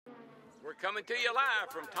We're coming to you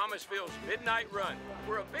live from Thomasville's Midnight Run,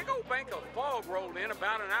 where a big old bank of fog rolled in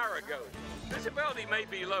about an hour ago. Visibility may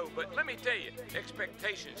be low, but let me tell you,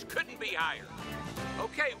 expectations couldn't be higher.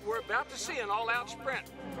 Okay, we're about to see an all-out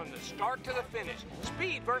sprint from the start to the finish.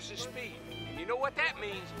 Speed versus speed. And you know what that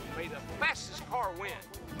means? May the fastest car win.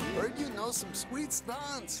 Heard you know some sweet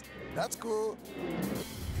stunts. That's cool.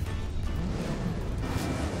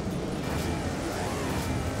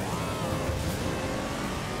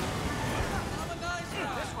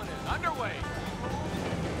 This one is underway.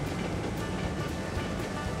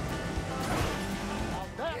 Now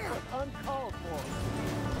that was uncalled for.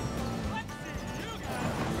 Let's see you guys.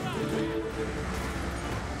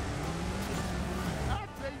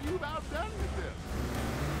 I'd say you've outdone with this.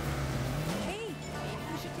 Hey, maybe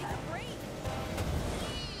we should take a break.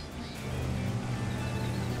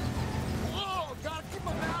 Whoa, gotta keep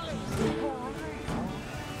my balance.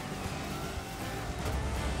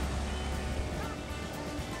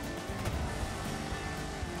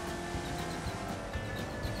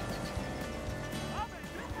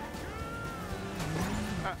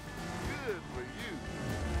 Good for you.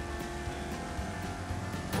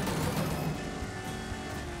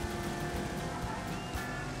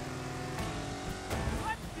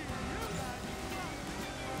 Let's see you guys.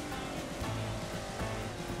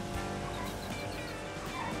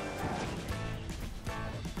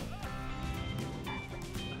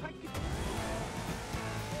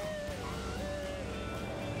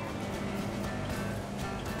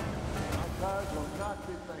 My cars will not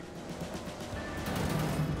be thinking.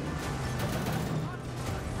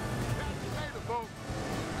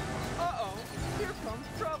 Uh-oh, here comes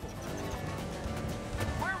trouble.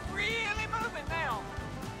 We're really moving now.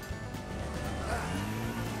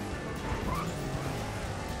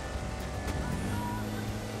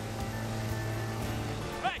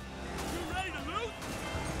 Hey, you ready to move?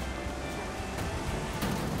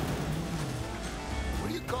 What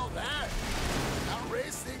do you call that? Not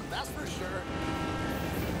racing, that's for sure.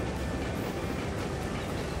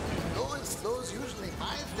 Going slow's usually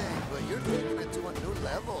my thing, but you're taking it to a new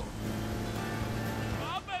level.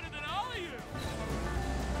 I'm better than all of you.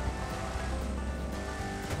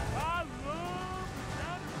 I love the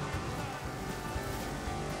sound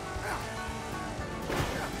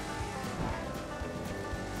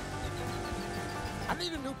I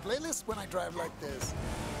need a new playlist when I drive like this.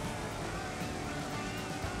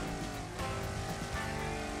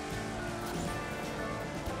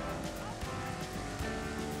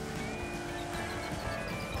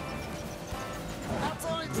 That's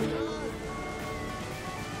all it's done.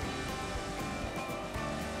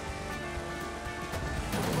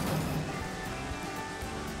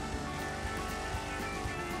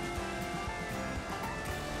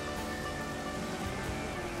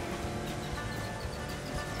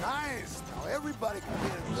 Nice. Now everybody can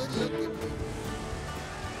get a good look at me.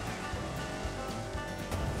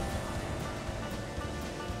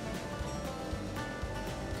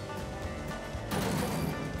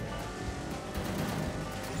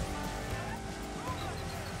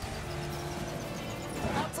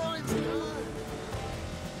 That's all it's done.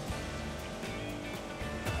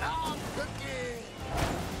 Now I'm cooking.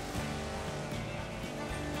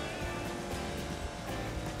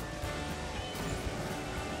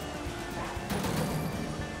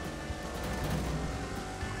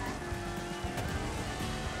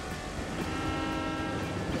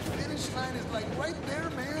 The finish line is like right there,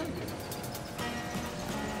 man.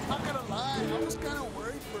 Not gonna lie, I was kind of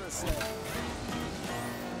worried for a second.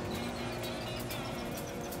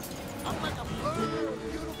 I'm like a blur,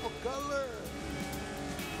 beautiful color.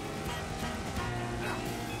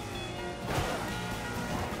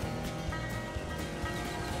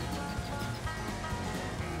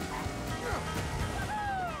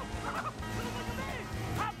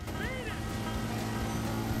 I'm bleeding.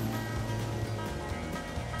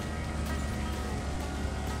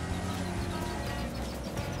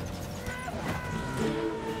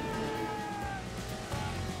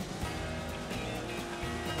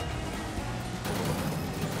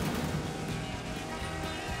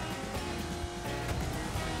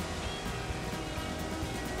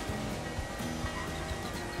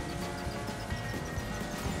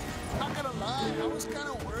 Not gonna lie, I was kind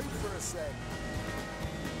of worried for a second.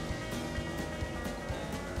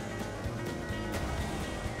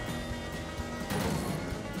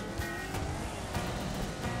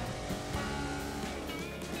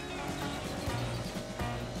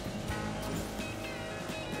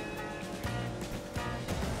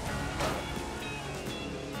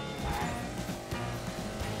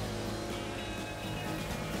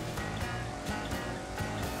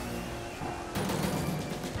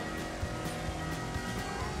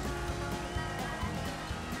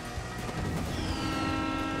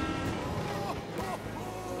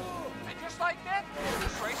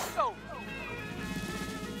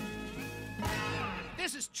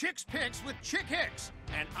 is Chick's Picks with Chick Hicks,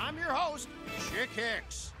 and I'm your host, Chick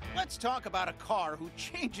Hicks. Let's talk about a car who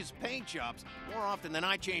changes paint jobs more often than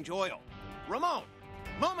I change oil. Ramon.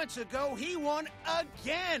 Moments ago, he won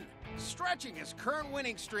again, stretching his current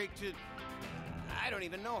winning streak to I don't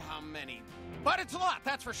even know how many, but it's a lot,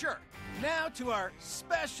 that's for sure. Now to our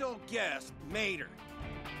special guest, Mater.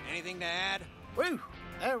 Anything to add? Whew,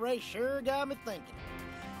 that race sure got me thinking.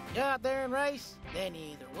 You go out there and race, then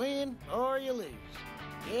you either win or you lose.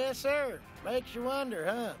 Yes, sir. Makes you wonder,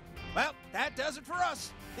 huh? Well, that does it for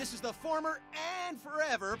us. This is the former and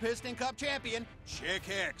forever Piston Cup champion, Chick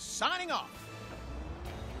Hicks, signing off.